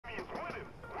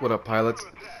What up, pilots?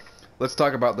 Let's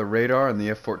talk about the radar and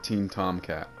the F-14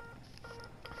 Tomcat.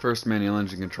 First, manual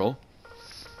engine control.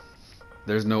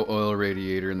 There's no oil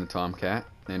radiator in the Tomcat,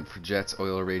 and for jets,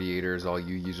 oil radiator is all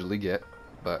you usually get,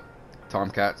 but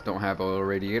Tomcats don't have oil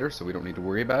radiator, so we don't need to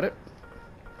worry about it.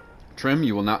 Trim,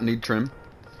 you will not need trim.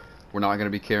 We're not going to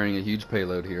be carrying a huge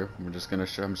payload here. I'm just going to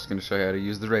show you how to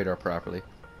use the radar properly.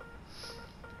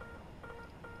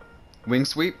 Wing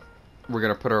sweep. We're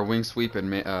going to put our wing sweep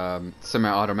in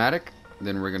semi-automatic.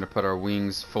 Then we're going to put our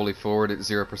wings fully forward at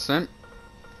 0%.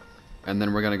 And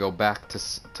then we're going to go back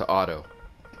to auto.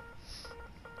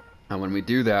 And when we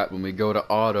do that, when we go to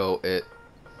auto,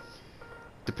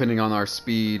 depending on our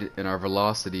speed and our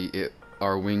velocity,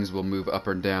 our wings will move up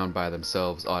or down by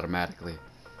themselves automatically.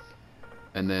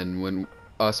 And then when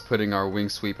us putting our wing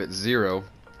sweep at 0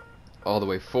 all the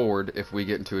way forward, if we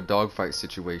get into a dogfight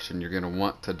situation, you're going to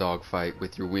want to dogfight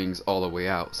with your wings all the way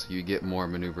out so you get more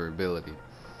maneuverability.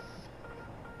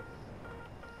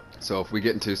 So if we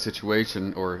get into a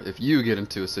situation, or if you get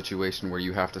into a situation where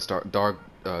you have to start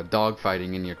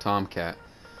dogfighting in your Tomcat,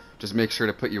 just make sure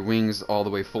to put your wings all the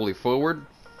way fully forward,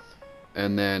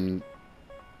 and then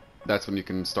that's when you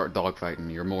can start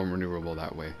dogfighting. You're more maneuverable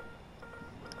that way.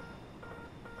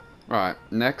 Alright,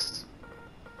 next,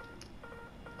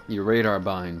 your radar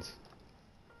binds.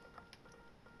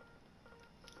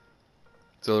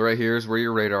 So right here is where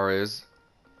your radar is.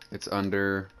 It's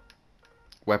under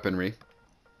weaponry.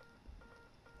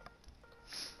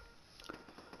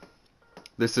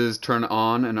 This is turn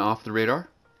on and off the radar.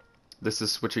 This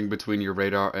is switching between your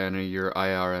radar and your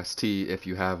IRST if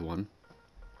you have one.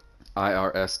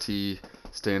 IRST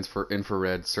stands for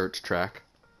infrared search track.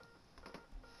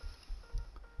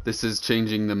 This is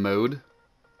changing the mode,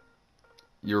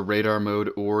 your radar mode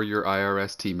or your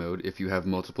IRST mode if you have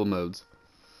multiple modes.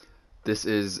 This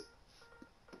is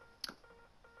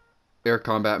air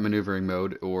combat maneuvering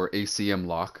mode or ACM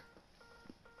lock.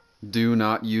 Do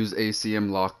not use ACM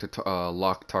lock to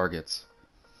lock targets.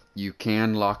 You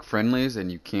can lock friendlies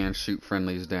and you can shoot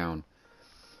friendlies down.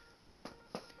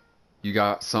 You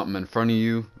got something in front of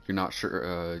you, you're not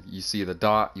sure, you see the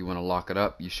dot, you want to lock it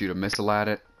up, you shoot a missile at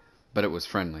it, but it was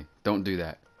friendly. Don't do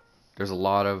that. There's a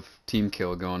lot of team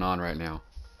kill going on right now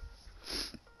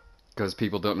because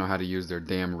people don't know how to use their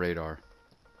damn radar.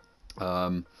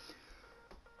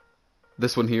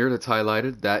 This one here that's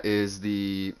highlighted, that is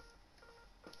the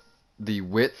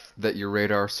width that your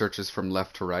radar searches from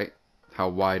left to right, how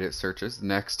wide it searches.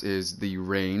 Next is the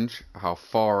range, how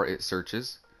far it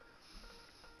searches.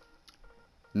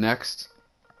 Next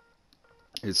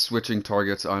is switching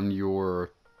targets on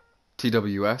your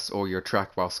TWS or your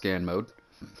track while scan mode.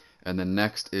 And then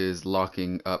next is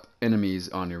locking up enemies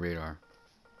on your radar.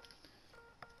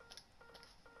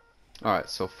 Alright,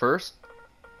 so first,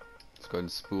 let's go ahead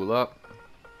and spool up.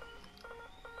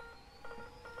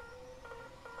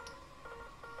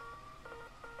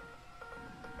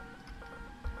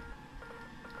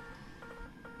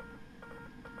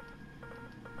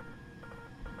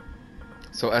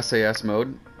 So SAS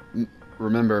mode,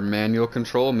 remember manual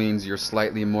control means you're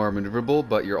slightly more maneuverable,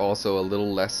 but you're also a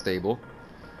little less stable.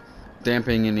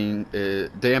 Damping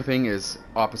is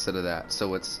opposite of that,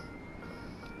 so it's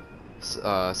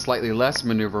slightly less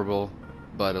maneuverable,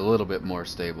 but a little bit more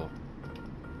stable.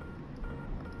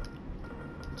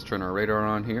 Let's turn our radar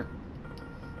on here.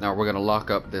 Now we're gonna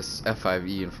lock up this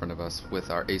F5E in front of us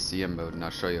with our ACM mode, and I'll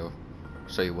show you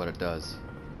what it does.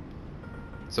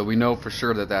 So we know for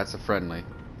sure that that's a friendly.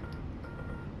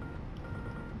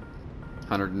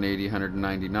 180,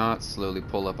 190 knots, slowly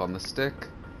pull up on the stick,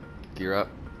 gear up,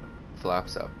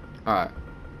 flaps up. Alright.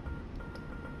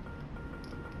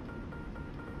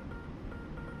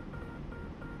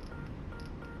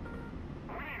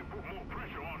 We need to put more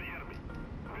pressure on the enemy.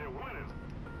 They're winning.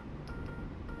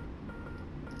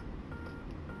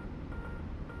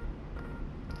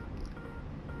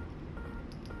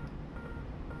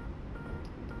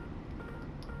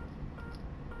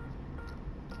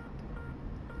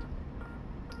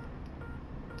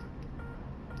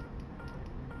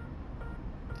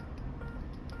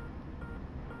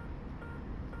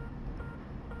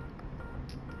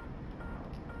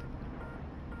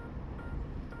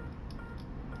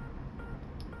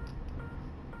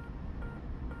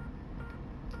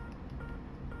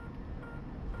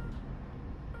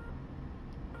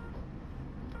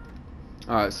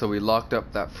 Alright, so we locked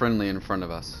up that friendly in front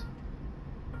of us.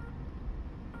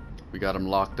 We got him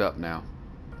locked up now.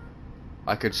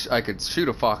 I could shoot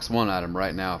a Fox 1 at him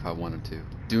right now if I wanted to.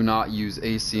 Do not use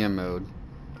ACM mode,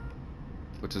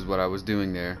 which is what I was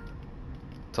doing there,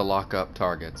 to lock up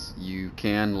targets. You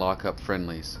can lock up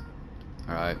friendlies.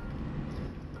 Alright.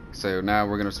 So now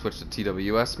we're gonna switch to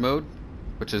TWS mode,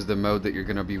 which is the mode that you're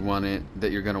gonna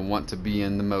want to be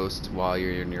in the most while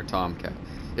you're in your Tomcat.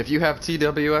 If you have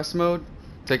TWS mode,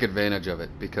 take advantage of it,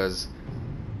 because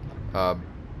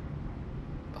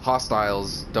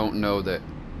hostiles don't know that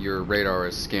your radar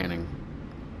is scanning.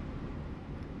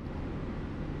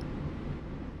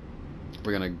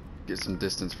 We're gonna get some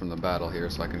distance from the battle here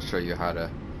so I can show you how to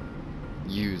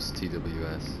use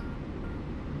TWS.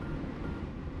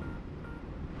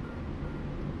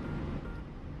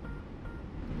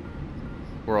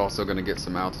 We're also gonna get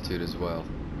some altitude as well.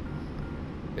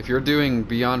 If you're doing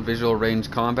beyond visual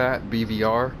range combat,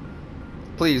 BVR,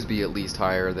 please be at least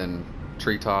higher than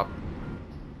treetop.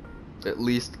 At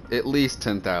least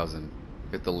 10,000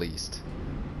 at the least.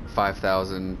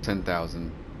 5,000,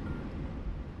 10,000.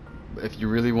 If you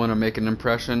really want to make an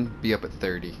impression, be up at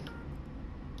 30.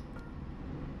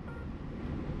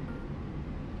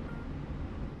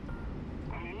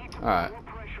 Alright.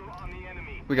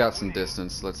 We got some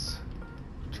distance. Let's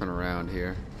turn around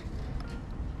here.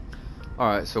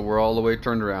 Alright, so we're all the way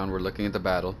turned around. We're looking at the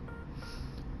battle.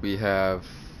 We have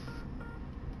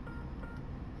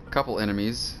a couple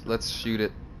enemies. Let's shoot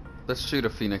a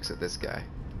Phoenix at this guy.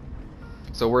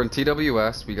 So we're in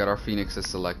TWS. We got our Phoenixes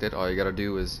selected. All you gotta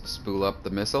do is spool up the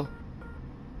missile.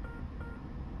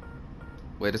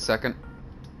 Wait a second.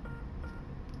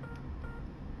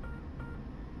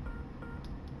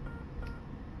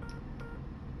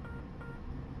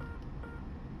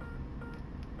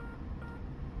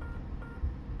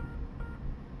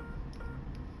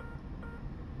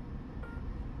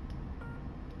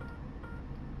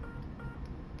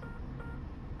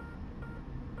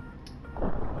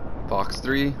 Fox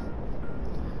 3.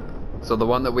 So the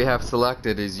one that we have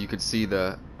selected is, you could see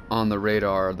on the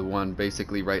radar, the one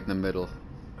basically right in the middle.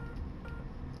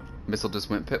 Missile just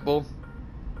went pitbull.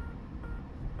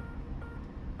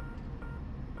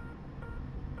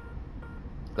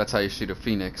 That's how you shoot a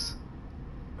Phoenix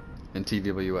in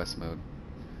TWS mode.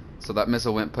 So that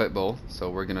missile went pitbull, so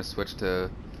we're gonna switch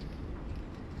to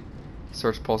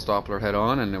search pulse Doppler head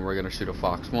on, and then we're gonna shoot a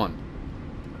Fox 1.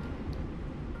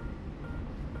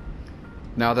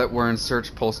 Now that we're in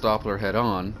search pulse Doppler head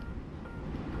on,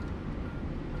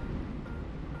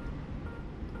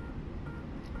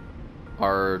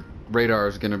 our radar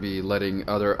is going to be letting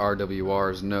other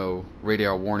RWRs know,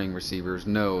 radar warning receivers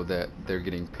know, that they're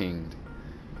getting pinged.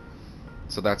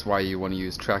 So that's why you want to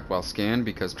use track while scan,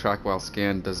 because track while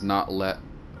scan does not let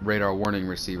radar warning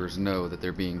receivers know that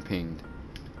they're being pinged.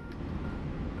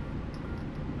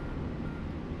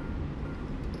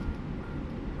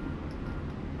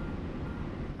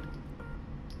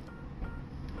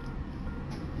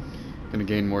 Gonna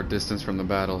gain more distance from the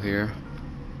battle here.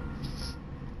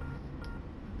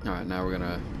 Alright, now we're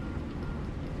gonna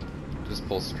just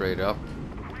pull straight up.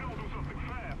 If we don't do something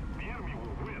fast, the enemy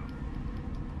will win.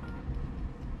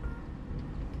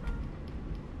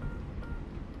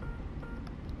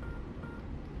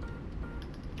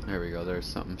 There we go, there's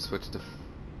something. Switch to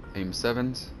aim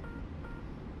 7s.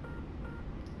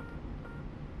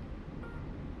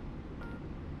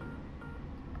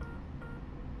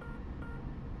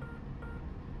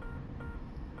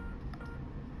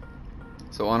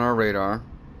 So on our radar,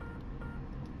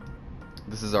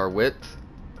 this is our width,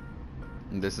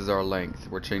 and this is our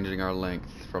length. We're changing our length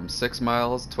from 6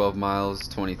 miles, 12 miles,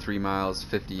 23 miles,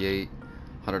 58,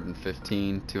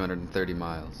 115, 230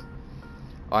 miles.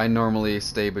 I normally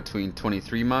stay between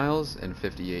 23 miles and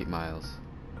 58 miles.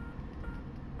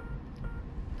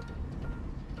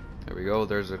 There we go,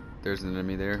 there's an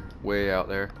enemy there, way out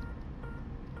there.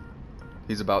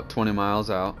 He's about 20 miles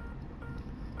out.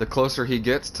 The closer he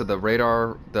gets to the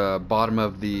radar, the bottom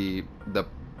of the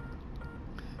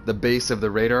base of the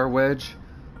radar wedge,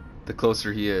 the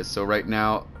closer he is. So right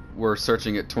now we're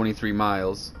searching at 23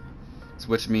 miles,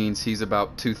 which means he's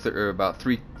about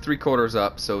three quarters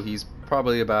up. So he's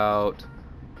probably at about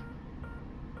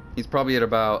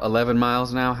 11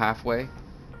 miles now, halfway.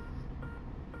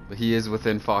 But he is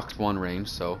within Fox 1 range,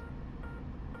 so.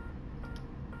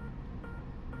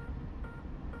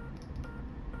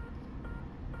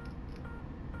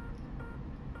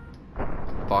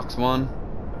 Fox 1.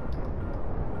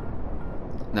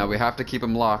 Now we have to keep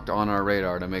him locked on our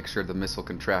radar to make sure the missile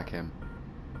can track him.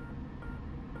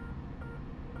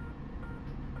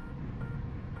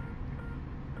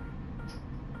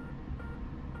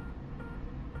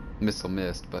 Missile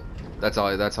missed, but that's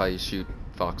how you shoot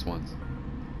Fox 1s.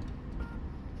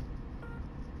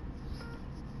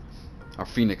 Our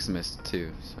Phoenix missed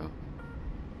too,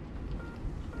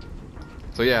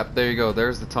 so yeah, there you go.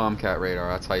 There's the Tomcat radar.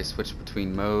 That's how you switch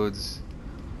between modes.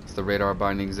 It's the radar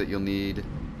bindings that you'll need.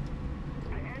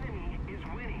 The enemy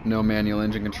No manual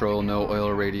engine control, no oil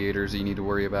radiators you need to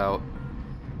worry about.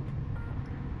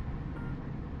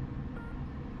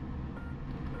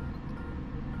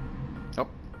 Oh,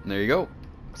 there you go.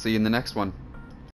 See you in the next one.